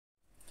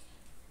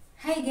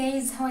Hi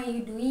guys, how are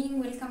you doing?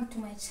 Welcome to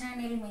my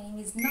channel. My name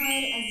is Noel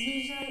as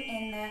usual,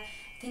 and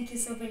thank you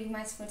so very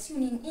much for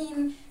tuning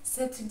in.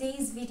 So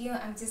today's video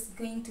I'm just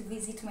going to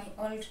visit my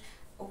old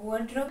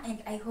wardrobe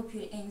and I hope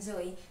you'll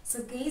enjoy.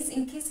 So guys,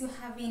 in case you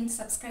haven't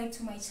subscribed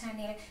to my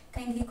channel,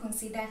 kindly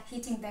consider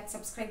hitting that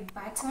subscribe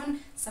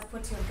button.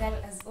 Support your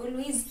girl as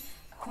always.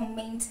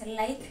 Comment,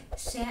 like,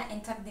 share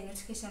and tap the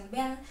notification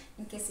bell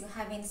in case you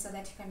haven't, so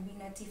that you can be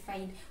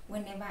notified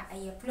whenever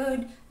I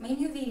upload my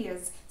new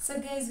videos.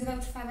 So guys,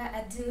 without further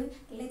ado,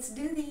 let's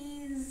do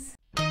this.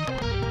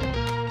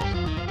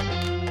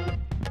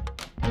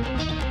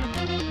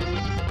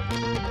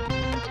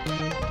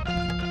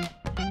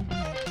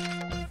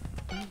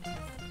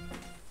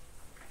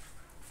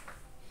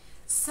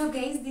 So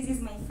guys, this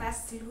is my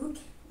first look,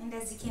 and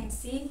as you can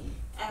see,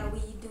 we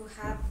do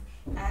have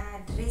a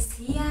dress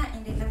here,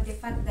 and I love the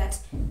fact that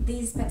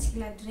this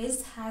particular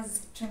dress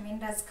has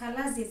tremendous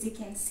colors, as you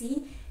can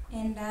see.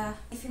 And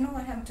if you know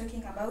what I'm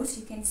talking about,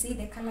 you can see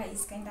the color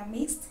is kind of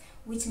mixed,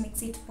 which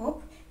makes it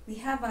pop. We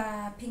have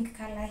a pink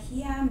color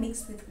here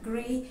mixed with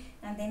gray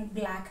and then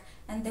black,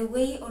 and the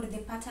way or the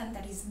pattern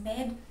that is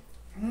made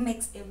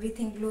makes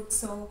everything look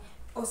so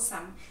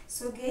awesome.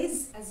 So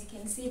guys, as you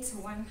can see, it's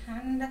one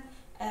hand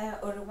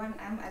or one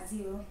arm, as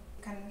you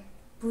can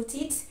put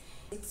it.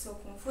 It's so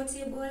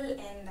comfortable,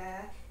 and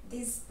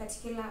this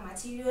particular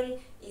material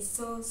is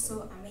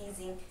so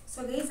amazing.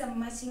 So guys, I'm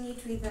matching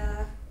it with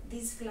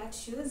these flat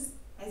shoes.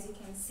 As you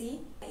can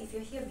see, if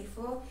you're here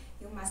before,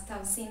 you must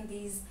have seen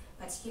these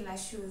particular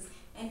shoes.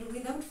 And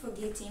without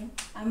forgetting,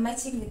 I'm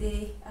matching with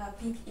the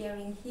pink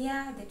earring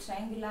here, the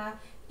triangular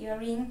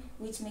earring,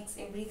 which makes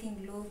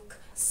everything look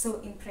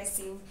so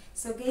impressive.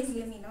 So guys,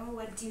 let me know,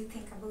 what do you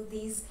think about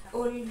these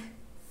old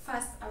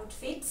first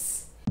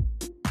outfits?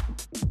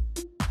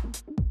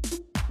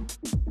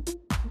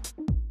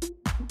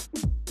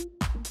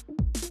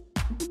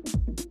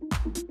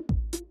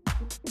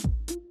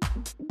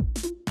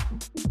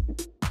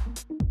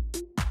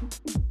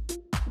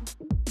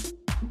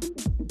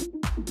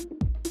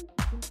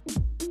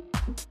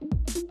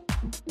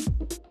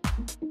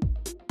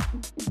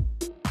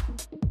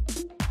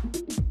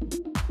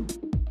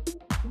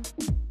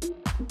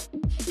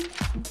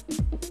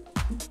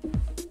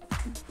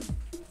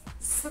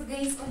 So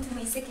guys, on to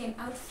my second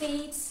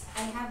outfit.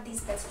 I have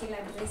this particular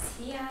dress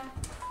here.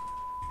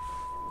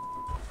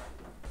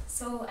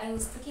 So I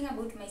was talking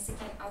about my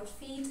second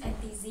outfit, and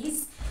this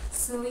is,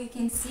 so you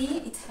can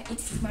see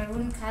it's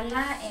maroon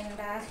color, and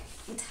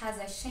it has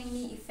a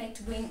shiny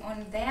effect going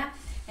on there.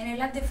 And I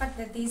love the fact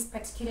that this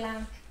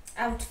particular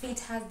outfit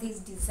has this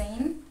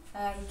design.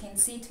 You can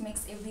see it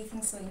makes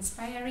everything so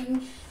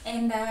inspiring,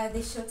 and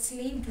the short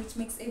sleeved, which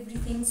makes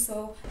everything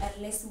so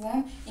less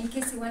warm. In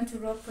case you want to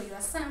rock for your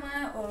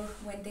summer, or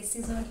when the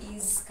season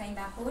is kind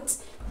of hot,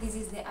 this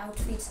is the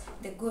outfit,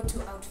 the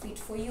go-to outfit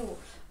for you.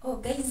 Oh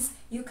guys,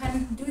 you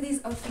can do this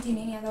outfit in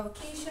any other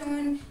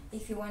occasion.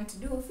 If you want to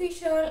do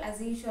official,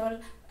 as usual,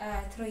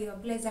 throw your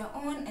blazer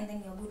on and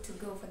then you're good to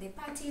go for the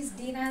parties,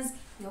 dinners.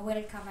 You're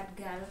well covered,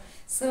 girl.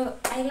 So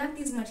I love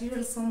this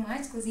material so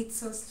much because it's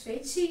so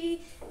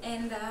stretchy,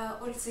 and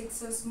also it's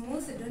so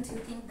smooth. Don't you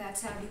think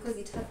that because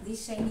it has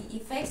this shiny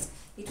effect,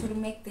 it will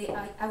make the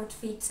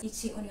outfit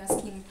itchy on your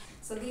skin?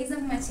 So guys,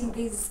 I'm matching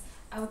this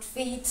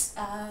outfit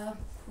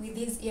with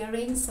these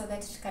earrings so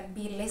that it can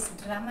be less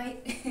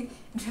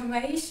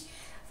drama-ish,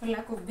 for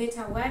lack of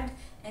better word.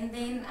 And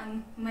then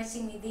I'm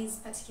matching with this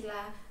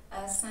particular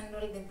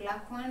sandal, the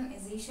black one,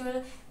 as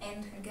usual.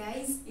 And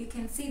guys, you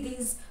can see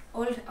this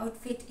old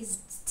outfit is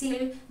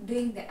still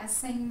doing the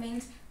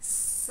assignment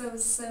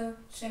so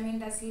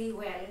tremendously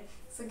well.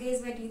 So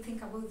guys, what do you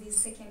think about this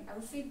second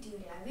outfit? Do you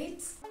love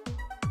it?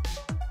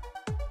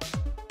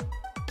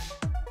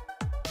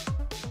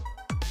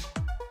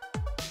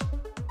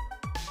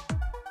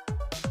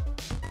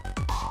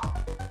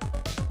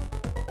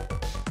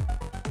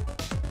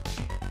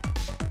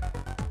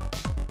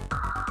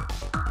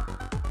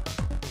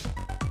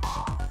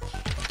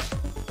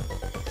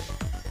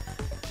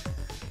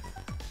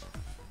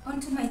 On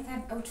to my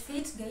third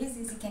outfit, guys.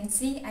 As you can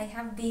see, I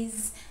have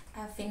this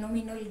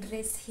phenomenal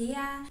dress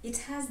here. It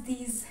has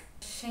this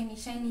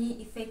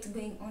shiny effect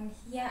going on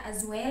here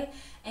as well,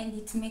 and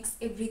it makes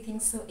everything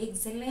so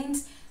excellent.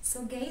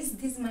 So guys,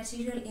 this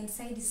material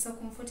inside is so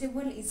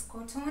comfortable. It's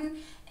cotton,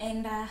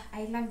 and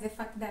I love the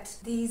fact that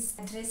this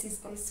dress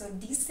is also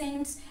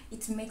decent.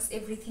 It makes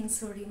everything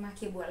so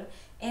remarkable,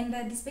 and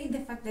despite the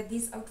fact that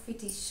this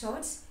outfit is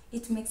short,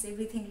 it makes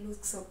everything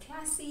look so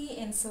classy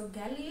and so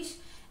girlish,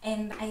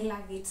 and I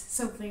love it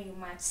so very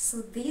much.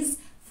 So this,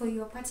 for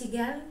your party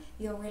girl,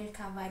 you're well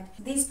covered.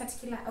 This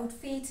particular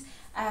outfit,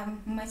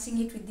 matching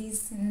it with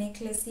this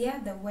necklace here,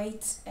 the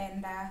white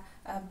and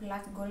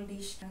black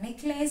goldish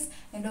necklace,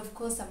 and of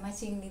course I'm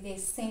matching with the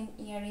same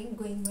earring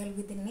going well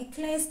with the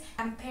necklace.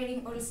 I'm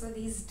pairing also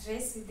this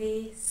dress with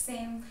the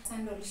same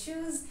sandal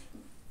shoes.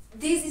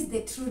 This is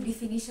the true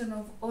definition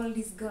of all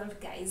this gold,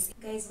 guys.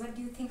 Guys, what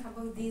do you think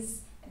about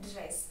this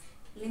dress?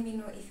 Let me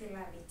know if you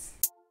love it.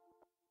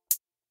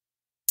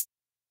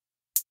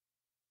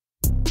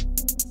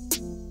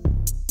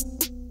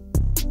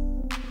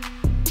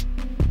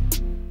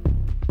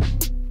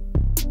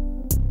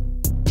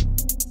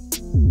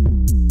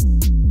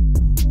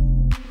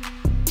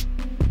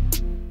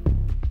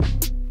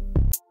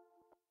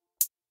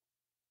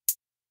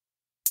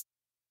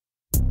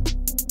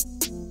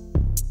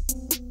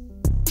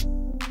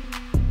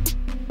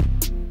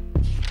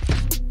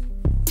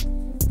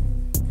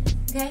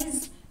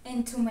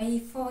 And to my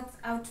fourth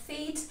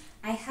outfit,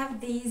 I have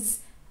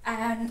this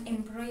an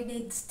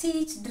embroidered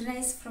stitch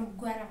dress from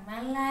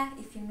Guatemala.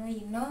 If you know,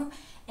 you know.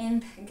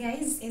 And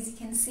guys, as you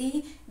can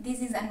see, this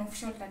is an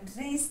off-shoulder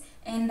dress,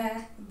 and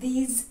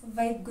this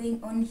vibe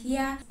going on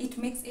here, it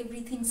makes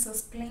everything so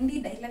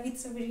splendid. I love it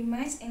so very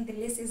much. And the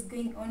lace is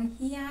going on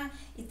here,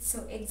 it's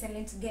so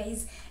excellent,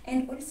 guys.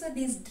 And also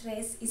this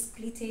dress is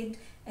pleated,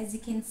 as you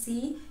can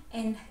see,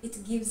 and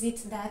it gives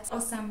it that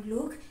awesome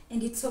look,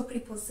 and it's so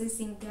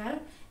prepossessing,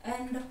 girl.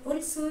 And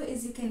also,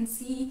 as you can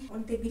see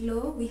on the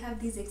below, we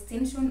have this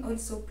extension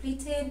also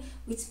pleated,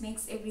 which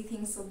makes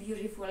everything so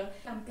beautiful.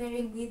 I'm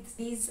pairing with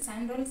these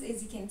sandals,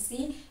 as you can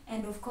see,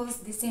 and of course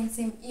the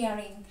same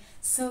earring.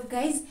 So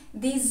guys,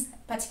 this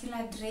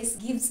particular dress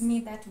gives me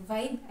that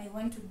vibe. I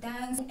want to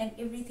dance and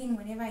everything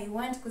whenever I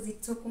want, because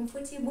it's so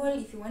comfortable.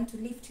 If you want to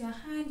lift your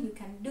hand, you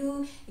can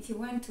do. If you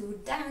want to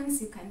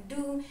dance, you can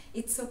do.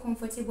 It's so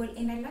comfortable,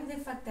 and I love the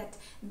fact that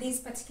this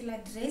particular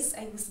dress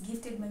I was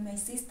gifted by my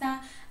sister.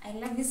 I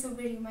love you so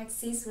very much,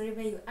 sis,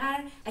 wherever you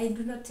are. I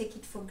do not take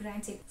it for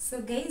granted.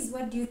 So guys,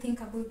 what do you think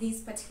about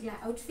this particular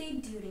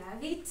outfit? Do you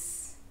love it?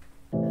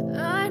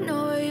 I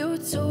know you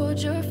told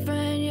your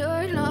friend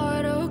you're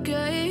not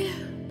okay,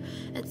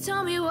 and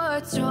tell me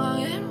what's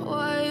wrong and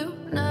why you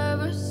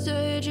never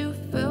said you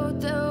felt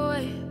that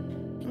way.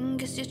 And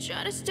guess you're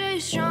trying to stay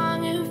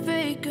strong and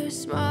fake a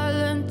smile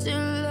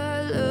until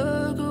I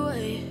look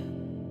away.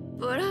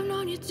 But I've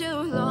known you too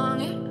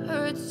long, it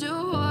hurts to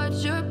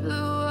watch your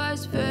blue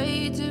eyes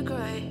fade to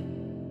gray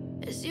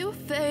as you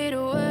fade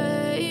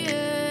away.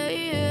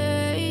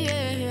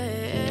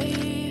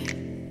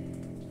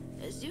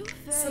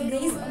 So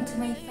guys, on to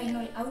my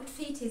final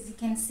outfit. As you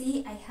can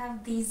see, I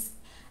have this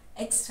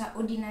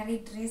extraordinary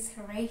dress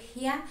right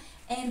here.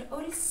 And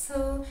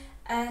also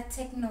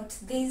take note,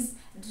 this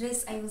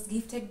dress I was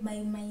gifted by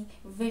my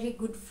very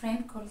good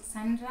friend called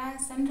Sandra.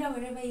 Sandra,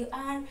 wherever you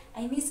are,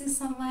 I miss you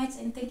so much,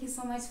 and thank you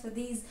so much for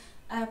this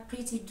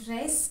pretty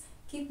dress.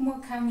 Keep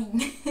more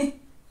coming.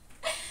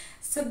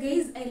 So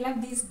guys, I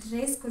love this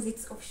dress because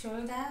it's off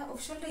shoulder.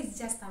 Off shoulder is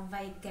just a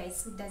vibe,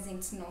 guys, who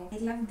doesn't know. I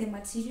love the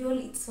material,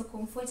 it's so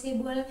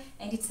comfortable,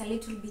 and it's a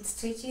little bit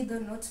stretchy, though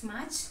not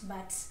much,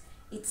 but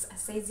it's a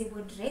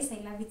sizable dress.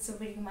 I love it so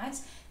very much.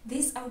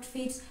 This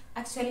outfit,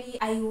 actually,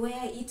 I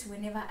wear it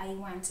whenever I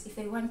want. If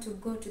I want to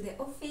go to the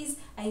office,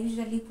 I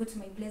usually put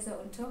my blazer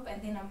on top,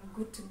 and then I'm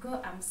good to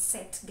go. I'm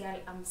set, girl,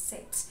 I'm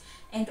set.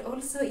 And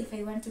also, if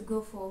I want to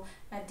go for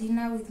a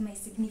dinner with my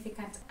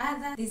significant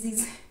other, this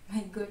is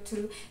my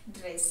go-to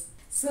dress.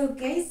 So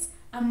guys,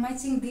 I'm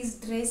matching this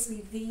dress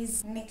with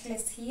this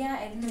necklace here.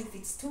 I don't know if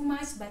it's too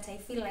much, but I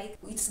feel like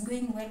it's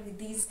going well with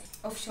this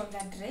off-shoulder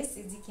dress,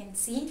 as you can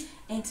see,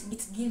 and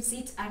it gives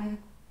it an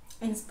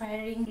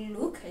inspiring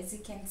look, as you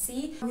can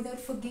see. Without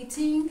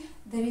forgetting,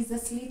 there is a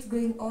slit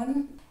going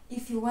on.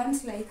 If you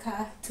want like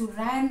to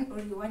run, or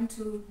you want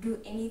to do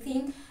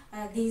anything,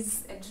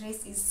 this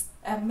dress is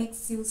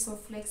makes you so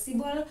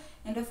flexible.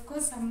 And of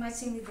course, I'm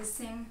matching with the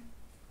same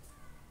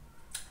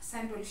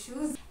sandal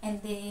shoes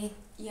and the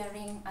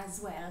earring as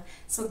well.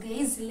 So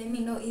guys, let me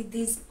know if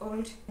this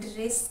old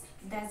dress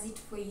does it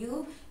for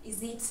you.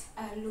 Is it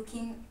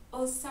looking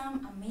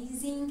awesome,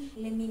 amazing?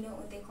 Let me know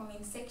in the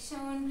comment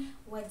section.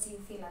 What do you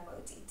feel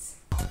about it?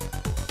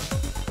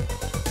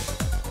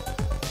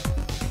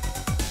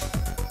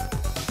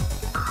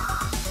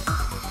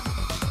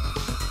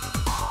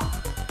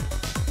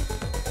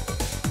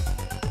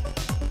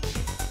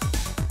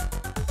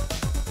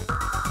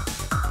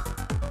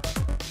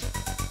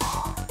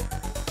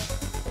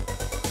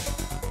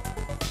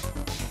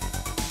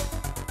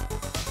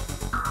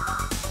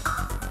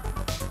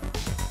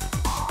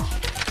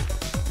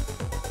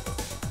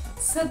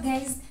 So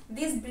guys,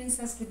 this brings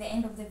us to the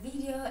end of the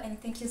video,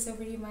 and thank you so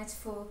very much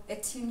for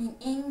tuning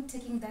in,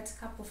 taking that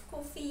cup of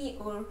coffee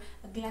or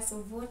a glass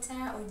of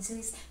water or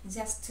juice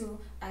just to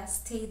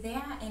stay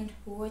there and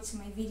watch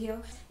my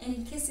video. And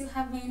in case you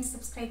haven't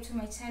subscribed to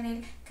my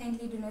channel,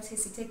 kindly do not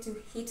hesitate to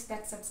hit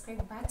that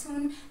subscribe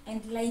button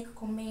and like,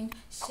 comment,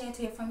 share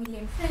to your family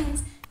and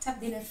friends. Tap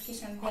the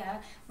notification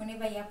bell.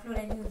 Whenever I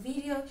upload a new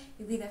video,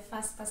 you'll be the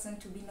first person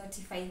to be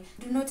notified.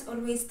 Do not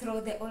always throw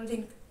the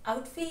olden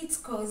outfits,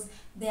 because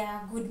they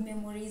are good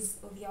memories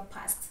of your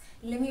past.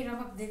 Let me wrap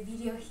up the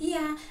video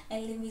here,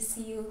 and let me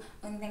see you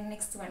on the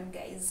next one,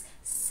 guys.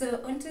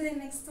 So on to the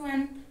next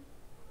one.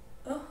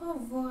 Au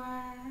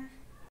revoir.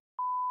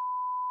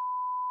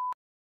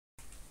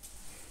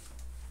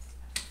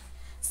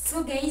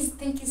 So guys,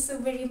 thank you so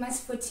very much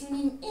for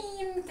tuning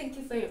in. Thank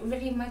you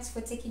very much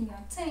for taking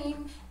your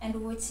time and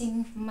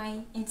watching my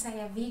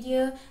entire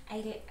video.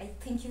 I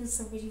thank you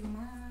so very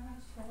much.